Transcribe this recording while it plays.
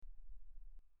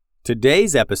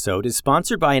Today's episode is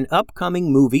sponsored by an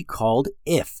upcoming movie called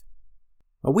If.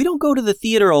 We don't go to the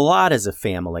theater a lot as a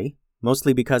family,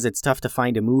 mostly because it's tough to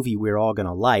find a movie we're all going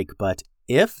to like, but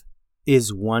If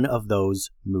is one of those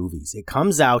movies. It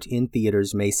comes out in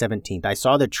theaters May 17th. I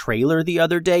saw the trailer the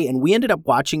other day, and we ended up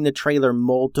watching the trailer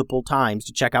multiple times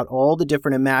to check out all the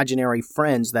different imaginary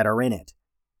friends that are in it.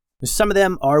 Some of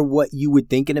them are what you would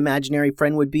think an imaginary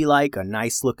friend would be like, a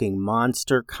nice-looking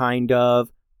monster, kind of.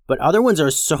 But other ones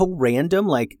are so random,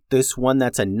 like this one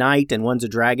that's a knight and one's a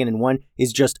dragon and one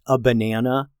is just a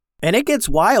banana. And it gets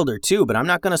wilder too, but I'm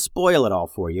not going to spoil it all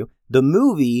for you. The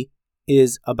movie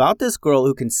is about this girl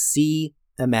who can see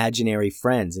imaginary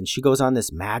friends, and she goes on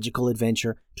this magical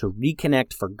adventure to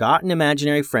reconnect forgotten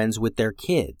imaginary friends with their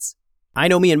kids. I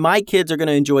know me and my kids are going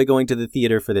to enjoy going to the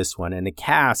theater for this one, and the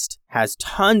cast has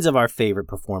tons of our favorite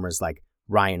performers like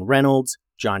Ryan Reynolds,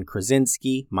 John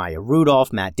Krasinski, Maya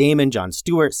Rudolph, Matt Damon, Jon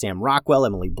Stewart, Sam Rockwell,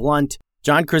 Emily Blunt.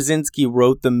 John Krasinski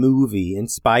wrote the movie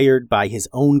inspired by his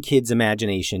own kid's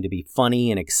imagination to be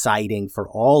funny and exciting for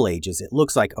all ages. It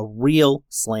looks like a real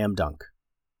slam dunk.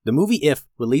 The movie If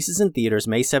releases in theaters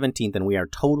May 17th, and we are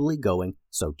totally going,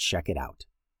 so check it out.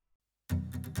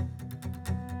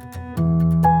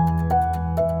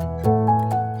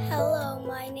 Hello,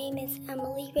 my name is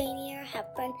Emily Rainier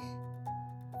Hepburn.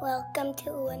 Welcome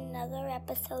to another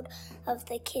episode of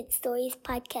the Kid Stories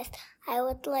podcast. I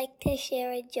would like to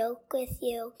share a joke with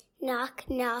you. Knock,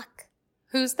 knock.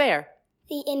 Who's there?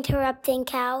 The interrupting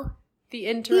cow. The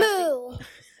interrupting... Moo!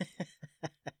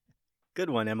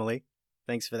 Good one, Emily.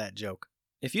 Thanks for that joke.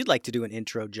 If you'd like to do an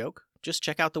intro joke, just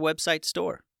check out the website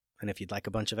store. And if you'd like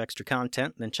a bunch of extra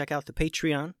content, then check out the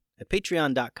Patreon at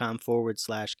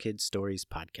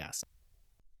patreon.com/kidstoriespodcast.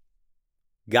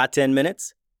 Got 10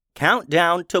 minutes?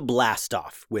 Countdown to Blast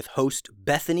Off with host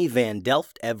Bethany Van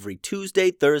Delft every Tuesday,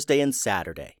 Thursday, and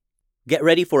Saturday. Get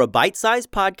ready for a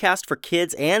bite-sized podcast for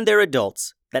kids and their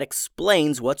adults that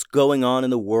explains what's going on in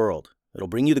the world. It'll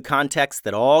bring you the context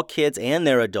that all kids and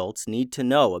their adults need to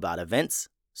know about events,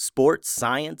 sports,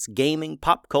 science, gaming,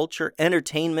 pop culture,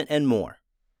 entertainment, and more.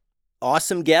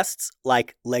 Awesome guests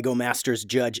like Lego Masters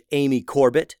judge Amy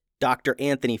Corbett, Dr.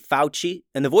 Anthony Fauci,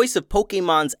 and the voice of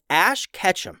Pokemon's Ash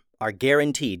Ketchum are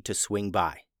guaranteed to swing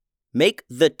by. Make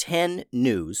the 10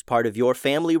 News part of your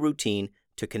family routine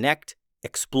to connect,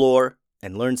 explore,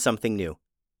 and learn something new.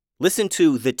 Listen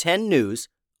to The 10 News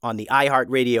on the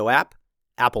iHeartRadio app,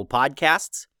 Apple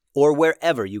Podcasts, or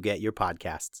wherever you get your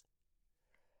podcasts.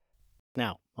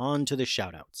 Now, on to the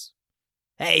shoutouts.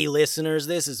 Hey listeners,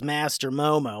 this is Master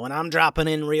Momo, and I'm dropping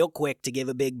in real quick to give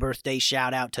a big birthday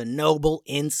shout out to Noble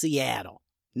in Seattle.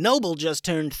 Noble just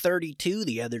turned 32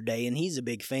 the other day, and he's a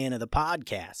big fan of the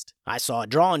podcast. I saw a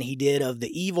drawing he did of the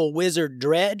evil wizard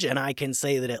Dredge, and I can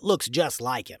say that it looks just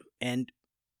like him. And...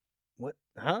 what?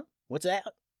 Huh? What's that?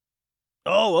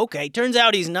 Oh, okay. Turns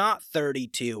out he's not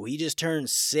 32. He just turned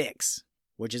 6.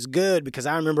 Which is good, because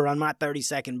I remember on my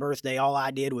 32nd birthday, all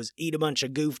I did was eat a bunch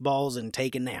of goofballs and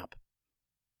take a nap.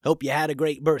 Hope you had a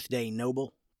great birthday,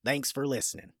 Noble. Thanks for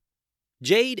listening.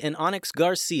 Jade and Onyx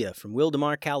Garcia from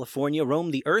Wildemar, California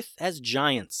roam the earth as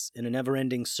giants in a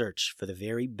never-ending search for the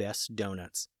very best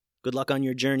donuts. Good luck on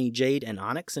your journey, Jade and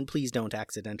Onyx, and please don't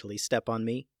accidentally step on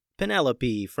me.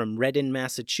 Penelope from Redden,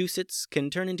 Massachusetts can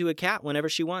turn into a cat whenever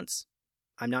she wants.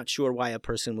 I'm not sure why a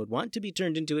person would want to be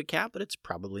turned into a cat, but it's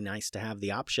probably nice to have the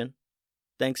option.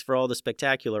 Thanks for all the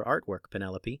spectacular artwork,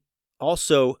 Penelope.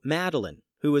 Also, Madeline,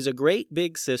 who is a great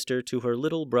big sister to her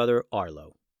little brother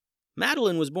Arlo.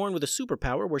 Madeline was born with a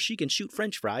superpower where she can shoot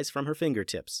French fries from her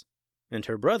fingertips. And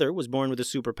her brother was born with a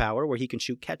superpower where he can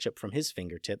shoot ketchup from his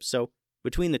fingertips. So,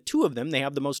 between the two of them, they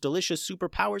have the most delicious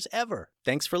superpowers ever.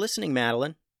 Thanks for listening,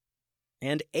 Madeline.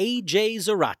 And A.J.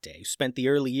 Zarate, who spent the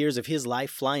early years of his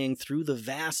life flying through the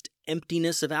vast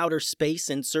emptiness of outer space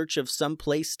in search of some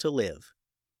place to live.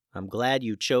 I'm glad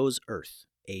you chose Earth,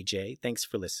 A.J. Thanks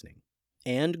for listening.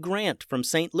 And Grant from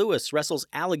St. Louis wrestles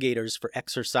alligators for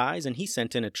exercise, and he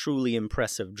sent in a truly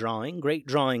impressive drawing. Great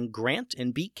drawing, Grant,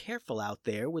 and be careful out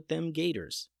there with them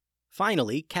gators.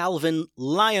 Finally, Calvin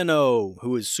Liono,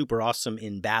 who is super awesome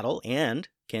in battle and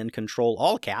can control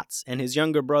all cats, and his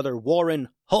younger brother Warren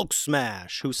Hulk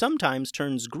Smash, who sometimes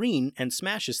turns green and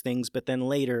smashes things but then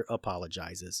later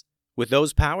apologizes. With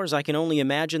those powers, I can only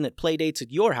imagine that playdates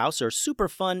at your house are super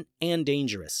fun and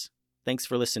dangerous. Thanks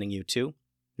for listening, you two.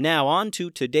 Now on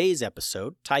to today's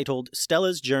episode, titled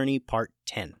Stella's Journey Part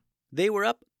 10. They were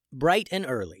up bright and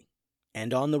early,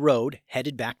 and on the road,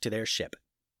 headed back to their ship.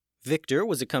 Victor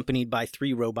was accompanied by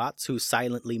 3 robots who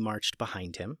silently marched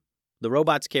behind him. The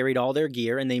robots carried all their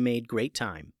gear, and they made great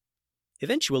time.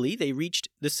 Eventually, they reached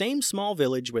the same small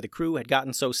village where the crew had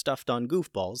gotten so stuffed on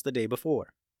goofballs the day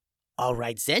before. "All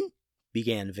right, then,"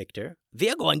 began Victor.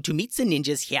 "We're going to meet the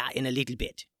ninjas here in a little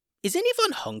bit. Is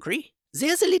anyone hungry?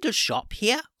 There's a little shop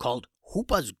here called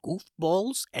Hooper's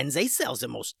Goofballs, and they sell the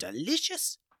most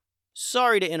delicious—"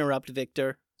 "Sorry to interrupt,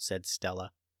 Victor," said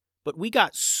Stella, "but we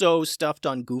got so stuffed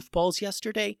on goofballs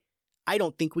yesterday, I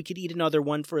don't think we could eat another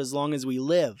one for as long as we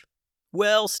live."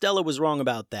 Well, Stella was wrong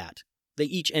about that. They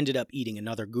each ended up eating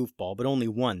another goofball, but only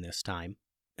one this time.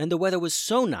 And the weather was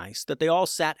so nice that they all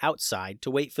sat outside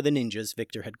to wait for the ninjas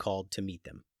Victor had called to meet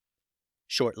them.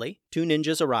 Shortly, 2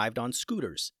 ninjas arrived on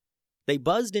scooters. They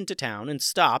buzzed into town and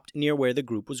stopped near where the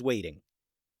group was waiting.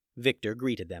 Victor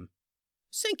greeted them.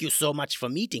 "Thank you so much for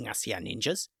meeting us here,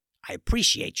 ninjas. I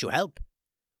appreciate your help.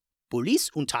 Bulis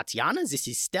und Tatiana, this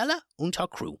is Stella and her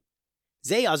crew.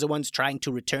 They are the ones trying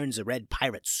to return the Red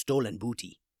Pirate's stolen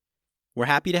booty." "We're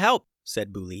happy to help,"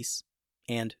 said Bulis.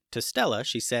 And to Stella,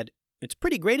 she said, "It's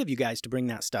pretty great of you guys to bring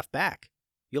that stuff back.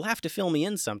 You'll have to fill me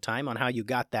in sometime on how you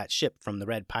got that ship from the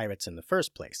Red Pirates in the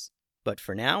first place. But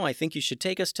for now, I think you should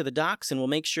take us to the docks and we'll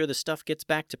make sure the stuff gets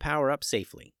back to Power Up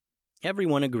safely."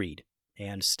 Everyone agreed,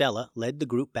 and Stella led the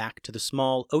group back to the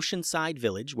small oceanside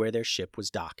village where their ship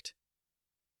was docked.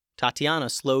 Tatiana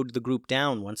slowed the group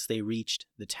down once they reached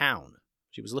the town.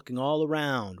 She was looking all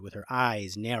around with her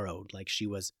eyes narrowed like she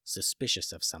was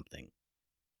suspicious of something.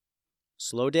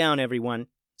 "Slow down, everyone,"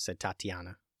 said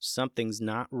Tatiana. "Something's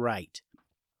not right."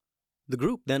 The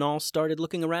group then all started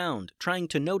looking around, trying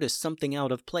to notice something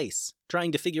out of place,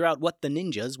 trying to figure out what the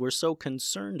ninjas were so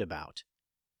concerned about.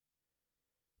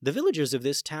 The villagers of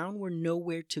this town were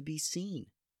nowhere to be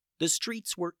seen. The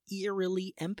streets were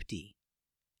eerily empty.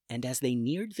 And as they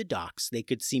neared the docks, they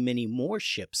could see many more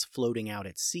ships floating out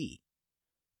at sea.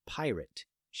 Pirate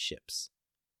ships.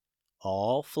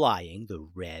 All flying the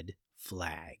red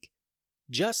flag.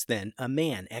 Just then, a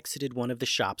man exited one of the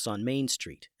shops on Main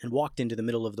Street and walked into the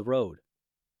middle of the road.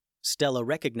 Stella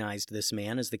recognized this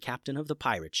man as the captain of the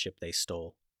pirate ship they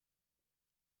stole.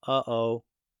 "Uh-oh,"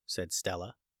 said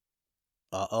Stella.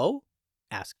 "Uh-oh?"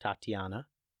 asked Tatiana.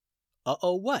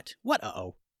 "Uh-oh what? What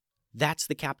uh-oh?" "That's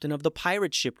the captain of the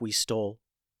pirate ship we stole,"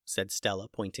 said Stella,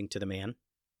 pointing to the man.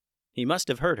 He must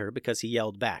have heard her because he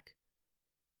yelled back.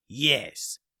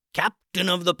 "Yes, captain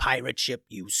of the pirate ship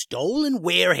you stole, and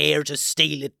we're here to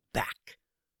steal it back.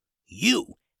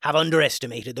 You have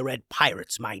underestimated the Red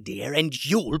Pirates, my dear, and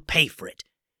you'll pay for it.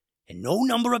 And no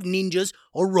number of ninjas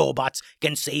or robots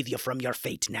can save you from your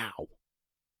fate now."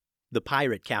 The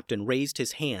pirate captain raised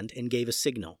his hand and gave a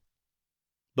signal.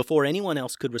 Before anyone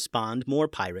else could respond, more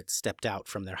pirates stepped out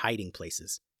from their hiding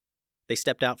places. They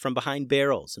stepped out from behind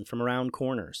barrels and from around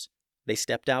corners. They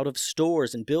stepped out of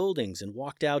stores and buildings and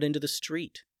walked out into the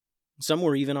street. Some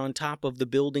were even on top of the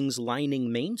buildings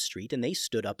lining Main Street, and they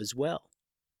stood up as well.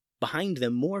 Behind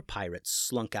them, more pirates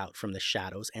slunk out from the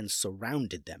shadows and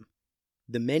surrounded them.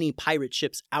 The many pirate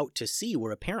ships out to sea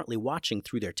were apparently watching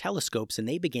through their telescopes, and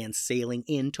they began sailing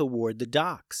in toward the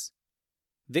docks.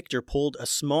 Victor pulled a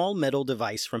small metal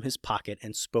device from his pocket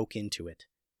and spoke into it.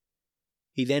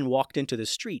 He then walked into the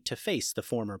street to face the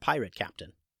former pirate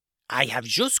captain. "I have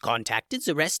just contacted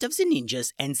the rest of the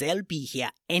ninjas, and they'll be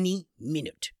here any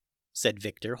minute," said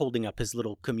Victor, holding up his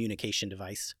little communication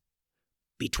device.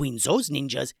 "Between those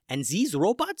ninjas and these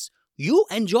robots, you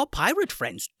and your pirate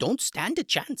friends don't stand a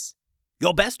chance.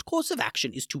 Your best course of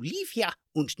action is to leave here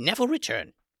and never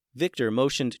return." Victor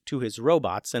motioned to his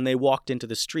robots, and they walked into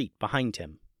the street behind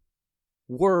him.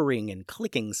 Whirring and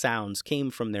clicking sounds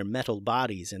came from their metal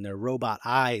bodies, and their robot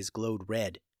eyes glowed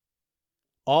red.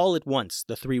 All at once,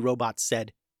 the 3 robots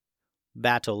said,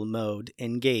 "Battle mode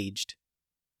engaged."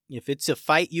 "If it's a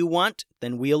fight you want,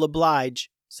 then we'll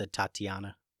oblige," said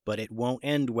Tatiana. "But it won't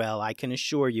end well, I can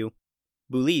assure you."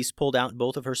 Bulis pulled out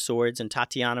both of her swords, and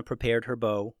Tatiana prepared her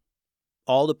bow.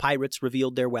 All the pirates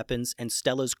revealed their weapons, and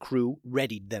Stella's crew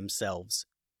readied themselves.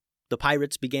 The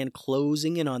pirates began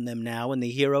closing in on them now, and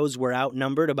the heroes were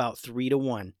outnumbered about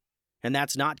 3-1. And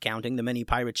that's not counting the many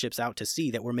pirate ships out to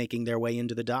sea that were making their way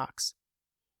into the docks.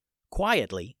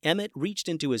 Quietly, Emmett reached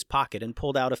into his pocket and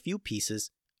pulled out a few pieces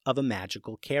of a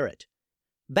magical carrot.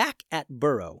 Back at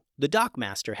Burrow, the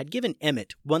dockmaster had given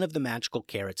Emmett one of the magical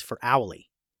carrots for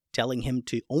Owlie, telling him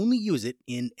to only use it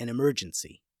in an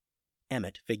emergency.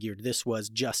 Emmett figured this was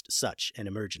just such an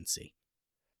emergency.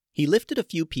 He lifted a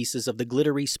few pieces of the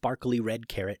glittery, sparkly red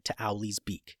carrot to Owlie's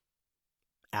beak.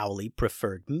 Owlie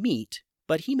preferred meat,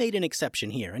 but he made an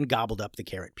exception here and gobbled up the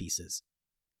carrot pieces.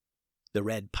 The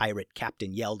Red Pirate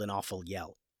captain yelled an awful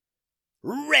yell.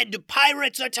 "Red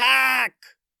Pirates attack!"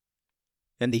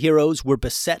 And the heroes were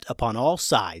beset upon all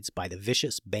sides by the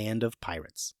vicious band of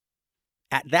pirates.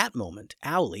 At that moment,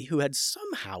 Owly, who had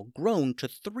somehow grown to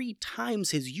 3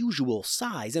 times his usual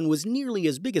size and was nearly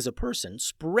as big as a person,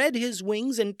 spread his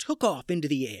wings and took off into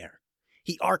the air.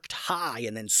 He arced high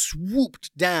and then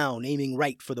swooped down, aiming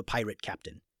right for the pirate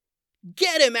captain.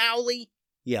 "Get him, Owly!"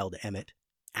 yelled Emmett.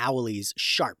 Owly's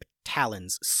sharp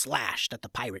talons slashed at the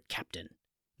pirate captain.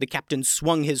 The captain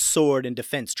swung his sword in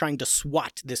defense, trying to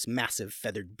swat this massive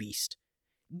feathered beast.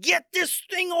 "Get this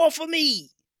thing off of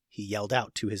me!" he yelled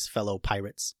out to his fellow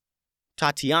pirates.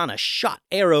 Tatiana shot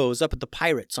arrows up at the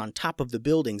pirates on top of the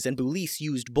buildings, and Boulise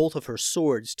used both of her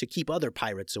swords to keep other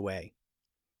pirates away.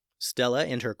 Stella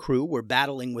and her crew were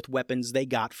battling with weapons they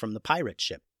got from the pirate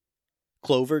ship.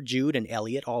 Clover, Jude, and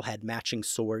Elliot all had matching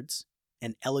swords,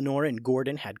 and Eleanor and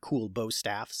Gordon had cool bow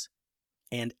staffs.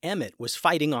 And Emmett was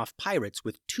fighting off pirates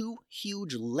with 2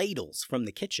 huge ladles from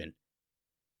the kitchen.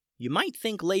 You might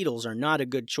think ladles are not a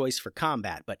good choice for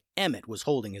combat, but Emmett was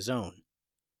holding his own.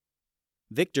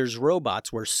 Victor's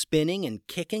robots were spinning and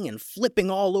kicking and flipping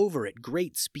all over at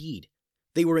great speed.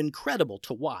 They were incredible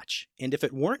to watch, and if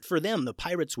it weren't for them, the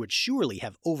pirates would surely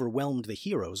have overwhelmed the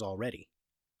heroes already.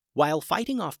 While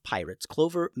fighting off pirates,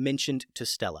 Clover mentioned to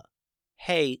Stella,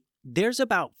 "Hey, there's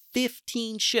about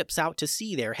 15 ships out to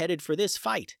sea there headed for this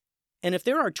fight, and if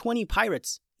there are 20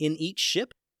 pirates in each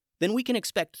ship, then we can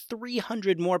expect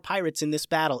 300 more pirates in this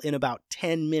battle in about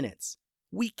 10 minutes.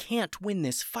 We can't win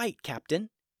this fight, Captain."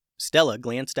 Stella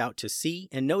glanced out to sea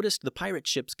and noticed the pirate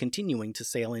ships continuing to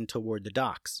sail in toward the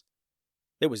docks.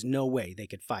 There was no way they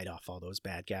could fight off all those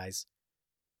bad guys.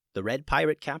 The Red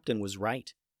Pirate captain was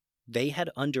right. They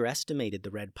had underestimated the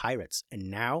Red Pirates, and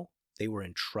now they were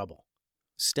in trouble.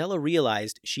 Stella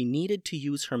realized she needed to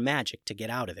use her magic to get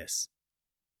out of this.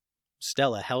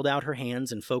 Stella held out her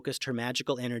hands and focused her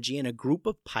magical energy, and a group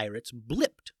of pirates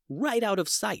blipped right out of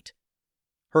sight.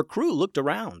 Her crew looked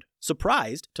around,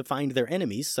 surprised to find their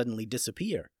enemies suddenly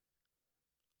disappear.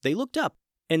 They looked up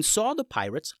and saw the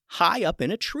pirates high up in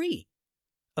a tree.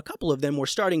 A couple of them were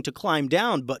starting to climb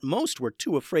down, but most were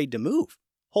too afraid to move,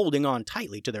 holding on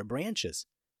tightly to their branches.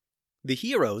 The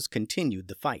heroes continued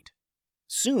the fight.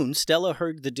 Soon, Stella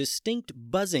heard the distinct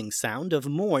buzzing sound of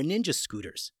more ninja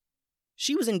scooters.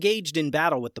 She was engaged in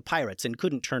battle with the pirates and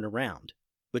couldn't turn around,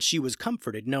 but she was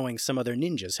comforted knowing some other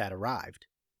ninjas had arrived.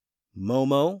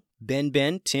 Momo, Ben,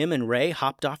 Tim, and Ray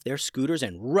hopped off their scooters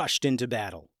and rushed into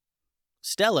battle.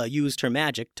 Stella used her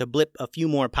magic to blip a few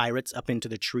more pirates up into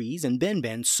the trees, and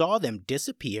Ben saw them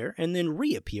disappear and then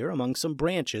reappear among some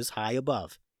branches high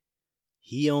above.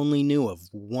 He only knew of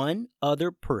one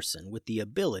other person with the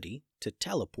ability to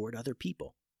teleport other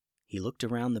people. He looked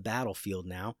around the battlefield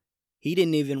now. He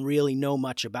didn't even really know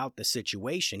much about the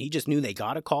situation. He just knew they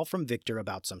got a call from Victor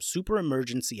about some super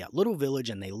emergency at Little Village,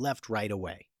 and they left right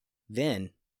away.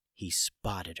 Then he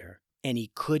spotted her, and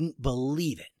he couldn't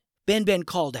believe it. Ben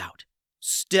called out,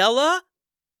 "Stella?"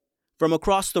 From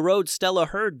across the road, Stella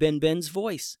heard Ben's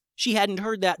voice. She hadn't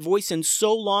heard that voice in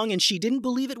so long, and she didn't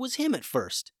believe it was him at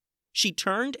first. She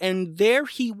turned, and there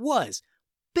he was,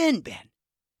 Ben,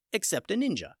 except a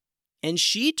ninja. And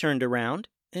she turned around,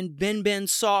 and Ben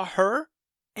saw her,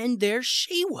 and there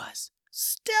she was,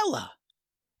 Stella,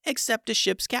 except a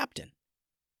ship's captain.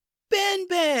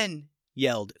 Ben,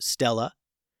 yelled Stella.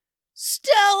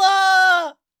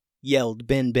 "Stella!" yelled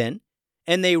Ben,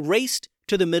 and they raced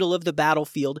to the middle of the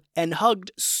battlefield and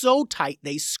hugged so tight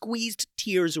they squeezed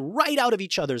tears right out of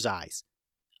each other's eyes.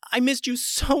 "I missed you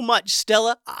so much,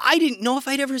 Stella. I didn't know if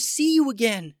I'd ever see you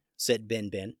again," said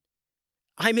Ben.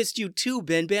 "I missed you too,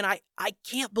 Ben. I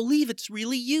can't believe it's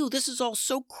really you. This is all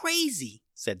so crazy,"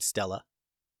 said Stella.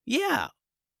 "Yeah.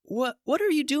 What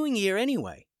are you doing here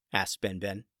anyway?" asked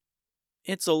Ben.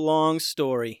 "It's a long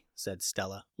story," said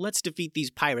Stella. "Let's defeat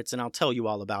these pirates and I'll tell you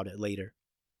all about it later."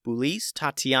 Boulise,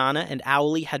 Tatiana, and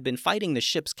Owly had been fighting the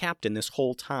ship's captain this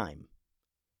whole time.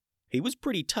 He was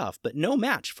pretty tough, but no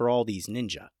match for all these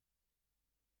ninja.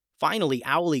 Finally,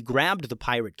 Owly grabbed the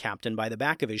pirate captain by the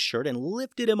back of his shirt and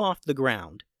lifted him off the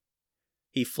ground.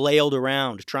 He flailed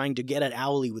around, trying to get at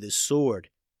Owly with his sword.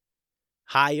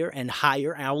 Higher and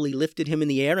higher, Owly lifted him in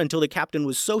the air until the captain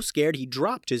was so scared he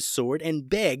dropped his sword and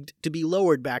begged to be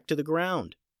lowered back to the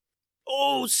ground.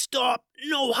 "Oh, stop!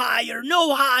 No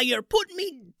higher! Put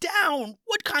me down!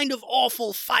 What kind of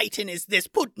awful fighting is this?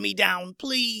 Put me down,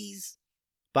 please!"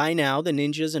 By now, the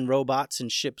ninjas and robots and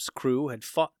ship's crew had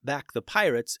fought back the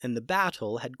pirates, and the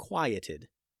battle had quieted.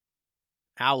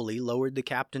 Owly lowered the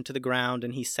captain to the ground,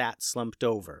 and he sat slumped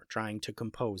over, trying to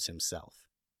compose himself.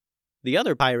 The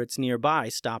other pirates nearby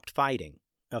stopped fighting,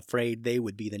 afraid they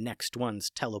would be the next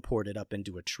ones teleported up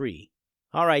into a tree.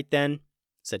 "All right, then,"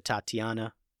 said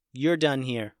Tatiana. "You're done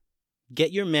here.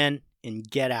 Get your men and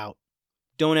get out.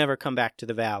 don't ever come back to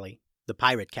the valley." The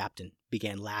pirate captain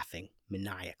began laughing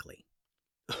maniacally.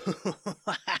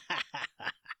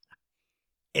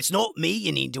 "It's not me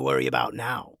you need to worry about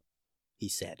now," he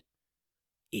said.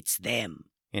 "It's them."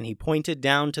 And he pointed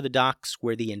down to the docks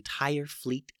where the entire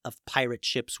fleet of pirate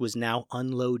ships was now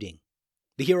unloading.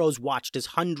 The heroes watched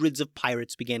as hundreds of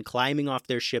pirates began climbing off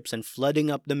their ships and flooding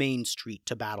up the main street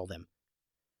to battle them.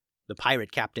 The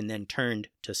pirate captain then turned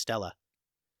to Stella.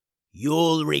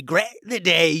 "You'll regret the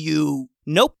day you—"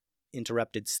 "Nope,"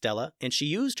 interrupted Stella, and she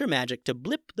used her magic to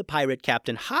blip the pirate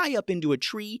captain high up into a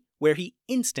tree, where he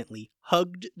instantly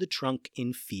hugged the trunk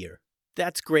in fear.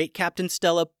 "That's great, Captain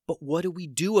Stella, but what do we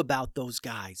do about those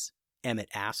guys?" Emmett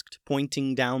asked,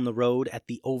 pointing down the road at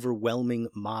the overwhelming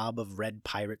mob of red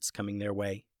pirates coming their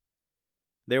way.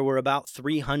 There were about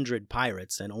 300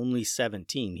 pirates and only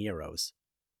 17 heroes.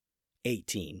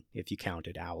 18, if you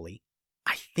counted Owlie.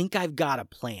 "I think I've got a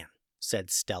plan," said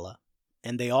Stella,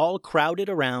 and they all crowded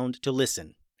around to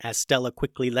listen, as Stella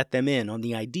quickly let them in on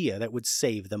the idea that would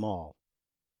save them all.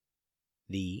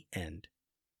 The end.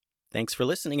 Thanks for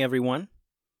listening, everyone.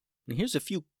 And here's a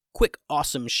few quick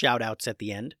awesome shout-outs at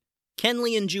the end.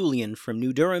 Kenley and Julian from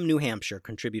New Durham, New Hampshire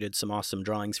contributed some awesome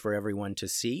drawings for everyone to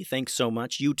see. Thanks so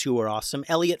much. You two are awesome.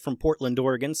 Elliot from Portland,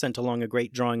 Oregon sent along a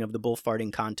great drawing of the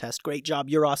bullfarting contest. Great job.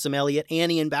 You're awesome, Elliot.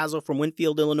 Annie and Basil from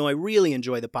Winfield, Illinois really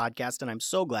enjoy the podcast, and I'm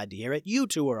so glad to hear it. You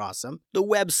two are awesome. The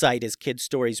website is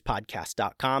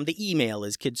kidstoriespodcast.com. The email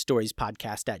is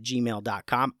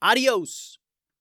kidstoriespodcast@gmail.com. Adios!